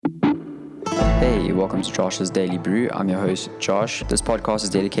Hey, welcome to Josh's Daily Brew. I'm your host, Josh. This podcast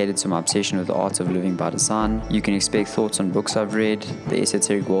is dedicated to my obsession with the art of living by design. You can expect thoughts on books I've read, the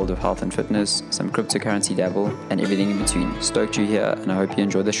esoteric world of health and fitness, some cryptocurrency dabble, and everything in between. Stoked you're here, and I hope you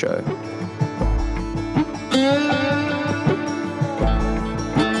enjoy the show.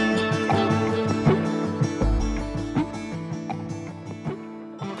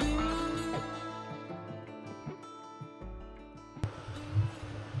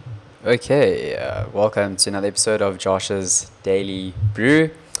 Okay, welcome to another episode of Josh's Daily Brew.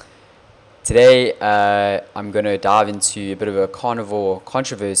 Today, I'm going to dive into a bit of a carnivore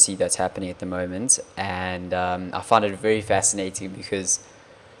controversy that's happening at the moment, and I find it very fascinating because,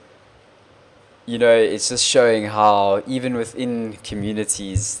 it's just showing how even within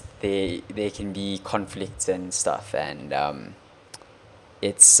communities there can be conflict and stuff, and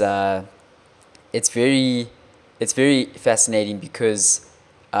it's very fascinating because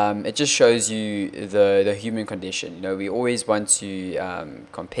it just shows you the human condition. We always want to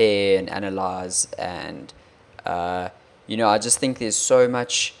compare and analyze, and I just think there's so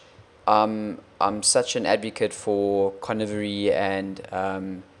much. I'm such an advocate for carnivory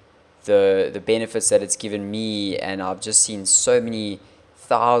and the benefits that it's given me, and I've just seen so many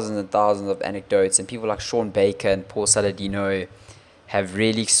thousands and thousands of anecdotes, and people like Sean Baker and Paul Saladino have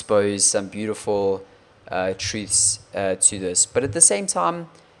really exposed some beautiful truths to this. But at the same time,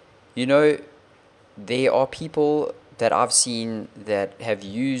 there are people that I've seen that have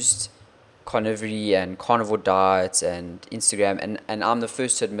used carnivory and carnivore diets and Instagram, and I'm the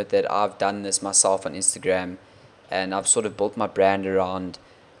first to admit that I've done this myself on Instagram, and I've sort of built my brand around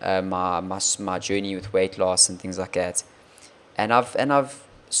my journey with weight loss and things like that. And I've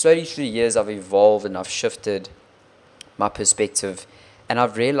slowly through the years I've evolved and I've shifted my perspective, and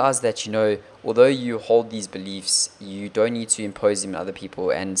I've realized that although you hold these beliefs, you don't need to impose them on other people,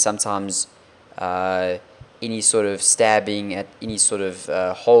 and sometimes any sort of stabbing at any sort of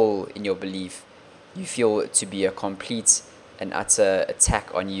hole in your belief, you feel it to be a complete and utter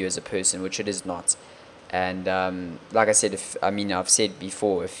attack on you as a person, which it is not. And like I said, I've said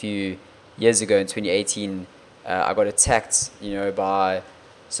before, a few years ago in 2018, I got attacked, by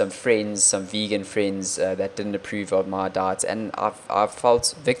some friends, some vegan friends that didn't approve of my diet, and I've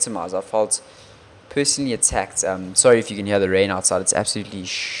felt victimized. I felt personally attacked. Sorry if you can hear the rain outside. It's absolutely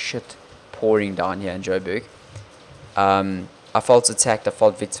shit pouring down here in Joburg. I felt attacked. I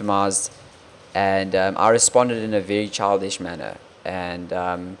felt victimized, and I responded in a very childish manner. And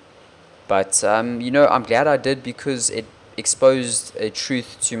I'm glad I did, because it exposed a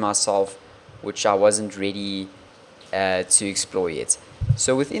truth to myself which I wasn't ready to explore yet.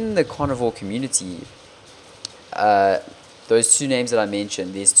 So within the carnivore community, those two names that I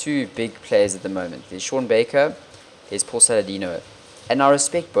mentioned, there's two big players at the moment. There's Sean Baker, there's Paul Saladino, and I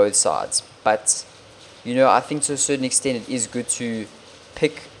respect both sides. But I think to a certain extent it is good to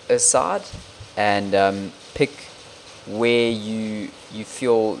pick a side and pick where you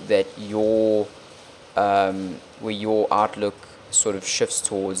feel that where your outlook sort of shifts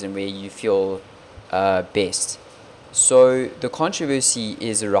towards, and where you feel best. So the controversy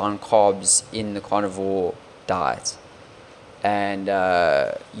is around carbs in the carnivore diet. And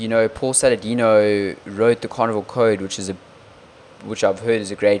Paul Saladino wrote the Carnivore Code, which I've heard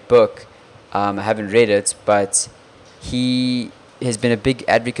is a great book. I haven't read it, but he has been a big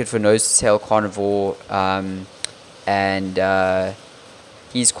advocate for nose-to-tail carnivore, and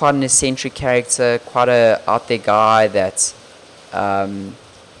he's quite an eccentric character, quite a out there guy that,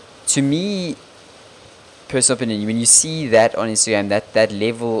 to me, personal opinion, when you see that on Instagram, that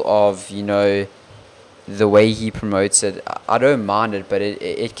level of the way he promotes it, I don't mind it, but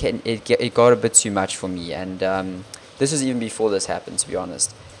it got a bit too much for me, and this was even before this happened, to be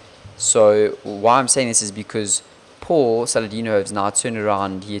honest. So why I'm saying this is because Paul Saladino has now turned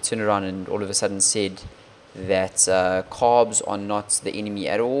around and all of a sudden said that carbs are not the enemy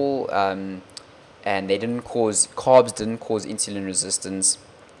at all, and carbs didn't cause insulin resistance.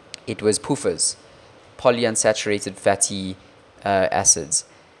 It was PUFAs, polyunsaturated fatty acids,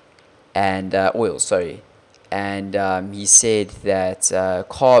 and oils, sorry. And he said that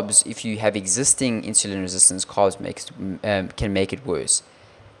carbs, if you have existing insulin resistance, carbs can make it worse.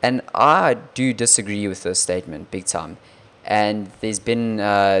 And I do disagree with this statement big time. And there's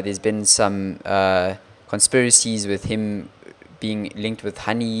been some conspiracies with him being linked with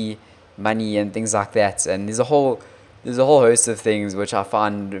honey, money, and things like that. And there's a whole host of things which I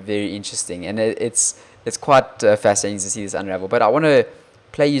find very interesting, and it's quite fascinating to see this unravel. But I want to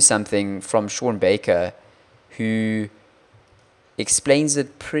play you something from Sean Baker, who explains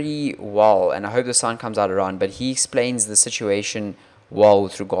it pretty well, and I hope the sound comes out around, but he explains the situation well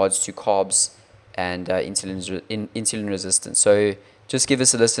with regards to carbs and insulin resistance. So just give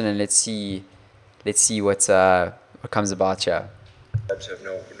us a listen and let's see what comes about here. Carbs have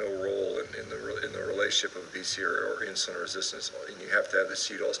no role in the relationship of obesity or insulin resistance, and you have to have the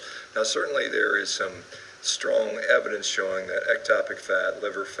seed oils. Now, certainly there is some strong evidence showing that ectopic fat,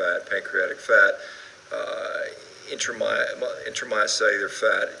 liver fat, pancreatic fat, uh, intracellular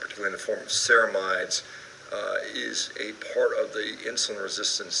fat, particularly in the form of ceramides, is a part of the insulin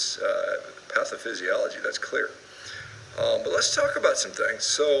resistance pathophysiology. That's clear. But let's talk about some things.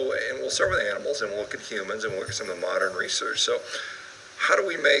 So, and we'll start with animals, and we'll look at humans, and we'll look at some of the modern research. So, how do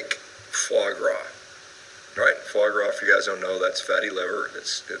we make foie gras? Right, foie gras, if you guys don't know, that's fatty liver.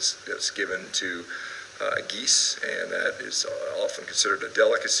 That's given to geese, and that is often considered a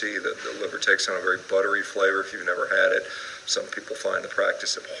delicacy. The liver takes on a very buttery flavor if you've never had it. Some people find the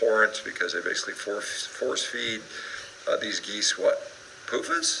practice abhorrent because they basically force feed these geese what?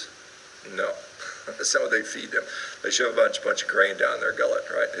 PUFAs? No. That's not what they feed them. They shove a bunch of grain down their gullet,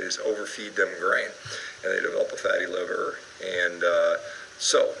 right? They just overfeed them grain, and they develop a fatty liver. And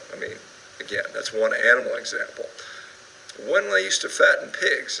I mean, again, that's one animal example. When they used to fatten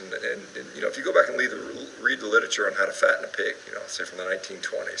pigs, and you know, if you go back and read the literature on how to fatten a pig, you know, say from the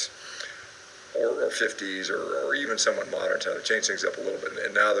 1920s or 50s, or even somewhat modern time, to change things up a little bit.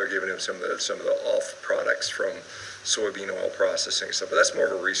 And now they're giving them some of the off products from soybean oil processing and stuff. But that's more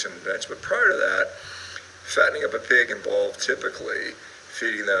of a recent invention. But prior to that, fattening up a pig involved typically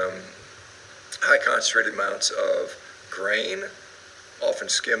feeding them high concentrated amounts of grain, often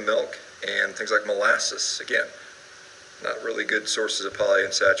skim milk, and things like molasses. Again, not really good sources of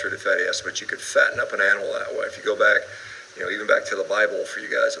polyunsaturated fatty acids, but you could fatten up an animal that way. If you go back, you know, even back to the Bible, for you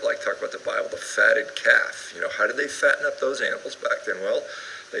guys that like to talk about the Bible, the fatted calf. You know, how did they fatten up those animals back then? Well,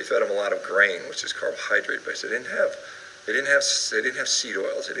 they fed them a lot of grain, which is carbohydrate based. They didn't have seed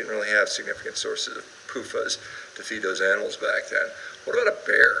oils. They didn't really have significant sources of PUFAs to feed those animals back then. What about a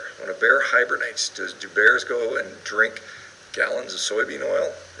bear? When a bear hibernates, do bears go and drink gallons of soybean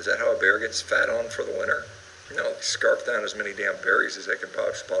oil? Is that how a bear gets fat on for the winter? No, they scarf down as many damn berries as they can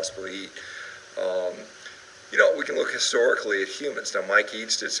possibly eat. You know, we can look historically at humans. Now, Mike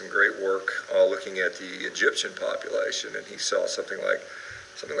Eads did some great work looking at the Egyptian population, and he saw something like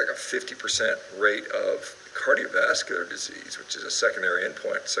a 50% rate of cardiovascular disease, which is a secondary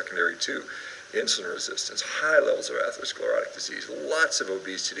endpoint, secondary to insulin resistance, high levels of atherosclerotic disease, lots of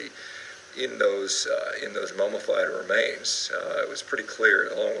obesity in those mummified remains. It was pretty clear,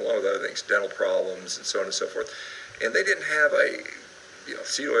 along with other things, dental problems and so on and so forth. And they didn't have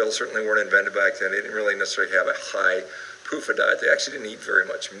seed oils certainly weren't invented back then. They didn't really necessarily have a high PUFA diet. They actually didn't eat very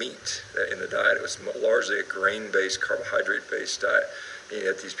much meat in the diet. It was largely a grain-based, carbohydrate-based diet. And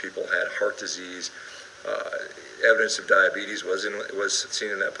yet these people had heart disease. Evidence of diabetes was seen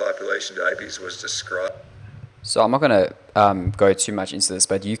in that population. Diabetes was described. So I'm not going to go too much into this,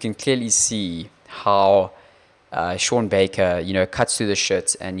 but you can clearly see how Sean Baker, you know, cuts through the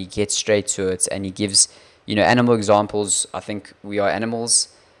shit and he gets straight to it and he gives, you know, animal examples. I think we are animals,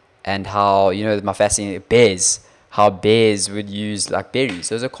 and how, you know, my fascinating bears, how bears would use like berries.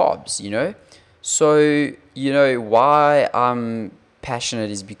 Those are carbs, you know. So, you know, why I'm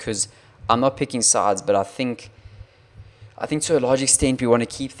passionate is because I'm not picking sides, but I think to a large extent we want to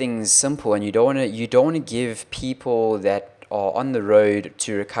keep things simple, and you don't want to give people that are on the road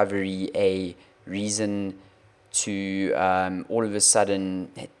to recovery a reason to all of a sudden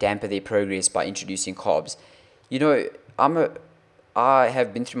damper their progress by introducing carbs. You know, I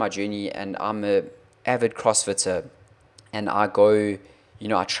have been through my journey, and I'm a avid CrossFitter, and I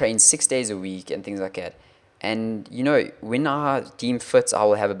train 6 days a week and things like that. And you know, when I deem fit, I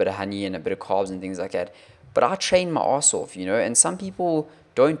will have a bit of honey and a bit of carbs and things like that. But I train my ass off, you know, and some people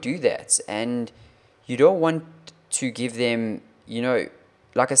don't do that. And you don't want to give them, you know,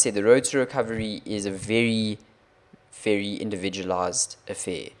 like I said, the road to recovery is a very, very individualized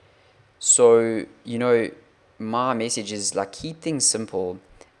affair. So, you know, my message is like keep things simple.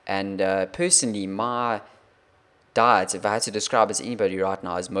 And personally, my diet, if I had to describe it to anybody right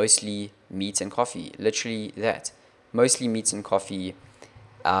now, is mostly meat and coffee. Literally that. Mostly meat and coffee.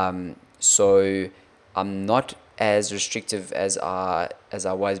 So I'm not as restrictive as I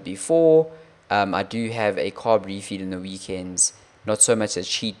was before. I do have a carb refeed in the weekends. Not so much a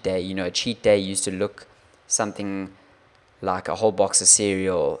cheat day. You know, a cheat day used to look something like a whole box of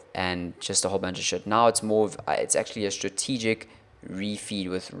cereal and just a whole bunch of shit. Now it's more of, it's actually a strategic refeed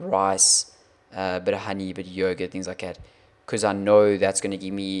with rice, a bit of honey, a bit of yogurt, things like that. Because I know that's going to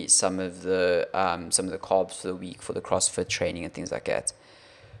give me some of the carbs for the week for the CrossFit training and things like that.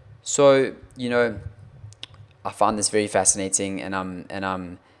 So, you know, I find this very fascinating, and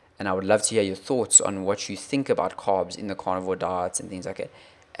and I would love to hear your thoughts on what you think about carbs in the carnivore diets and things like that,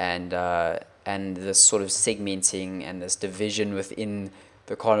 and this sort of segmenting and this division within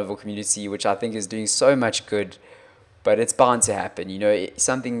the carnivore community, which I think is doing so much good, but it's bound to happen.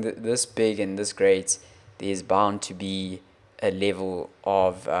 Something this big and this great, there's bound to be a level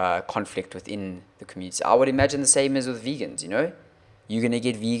of conflict within the community. I would imagine the same as with vegans. You're gonna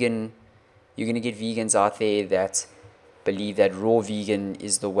get vegans out there that believe that raw vegan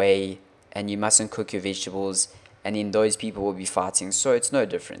is the way, and you mustn't cook your vegetables, and then those people will be fighting. So it's no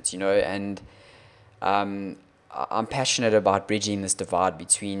different, and I'm passionate about bridging this divide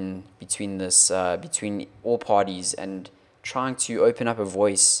between all parties and trying to open up a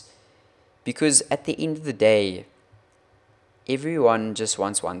voice, because at the end of the day, everyone just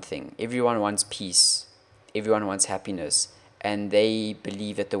wants one thing. Everyone wants peace. Everyone wants happiness, and they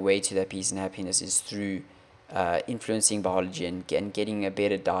believe that the way to that peace and happiness is through influencing biology and getting a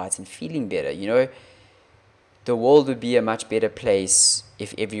better diet and feeling better. The world would be a much better place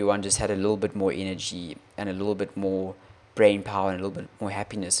if everyone just had a little bit more energy and a little bit more brain power and a little bit more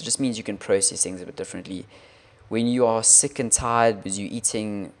happiness. It just means you can process things a bit differently. When you are sick and tired because you're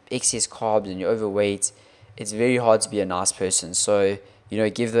eating excess carbs and you're overweight, it's very hard to be a nice person. So,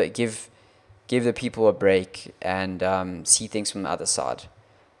 give the people a break and see things from the other side.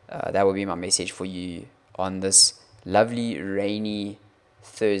 That would be my message for you on this lovely rainy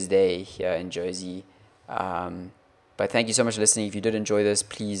Thursday here in Jersey. But thank you so much for listening. If you did enjoy this,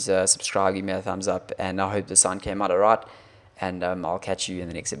 please subscribe, give me a thumbs up, and I hope the sound came out alright. And I'll catch you in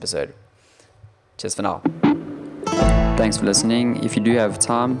the next episode. Cheers for now. Thanks for listening. If you do have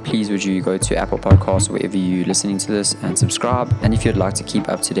time, please would you go to Apple Podcasts or wherever you're listening to this and subscribe. And if you'd like to keep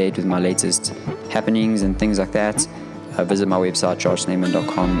up to date with my latest happenings and things like that, visit my website,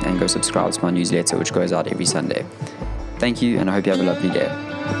 joshsnyman.com, and go subscribe to my newsletter, which goes out every Sunday. Thank you, and I hope you have a lovely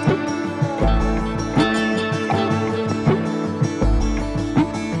day.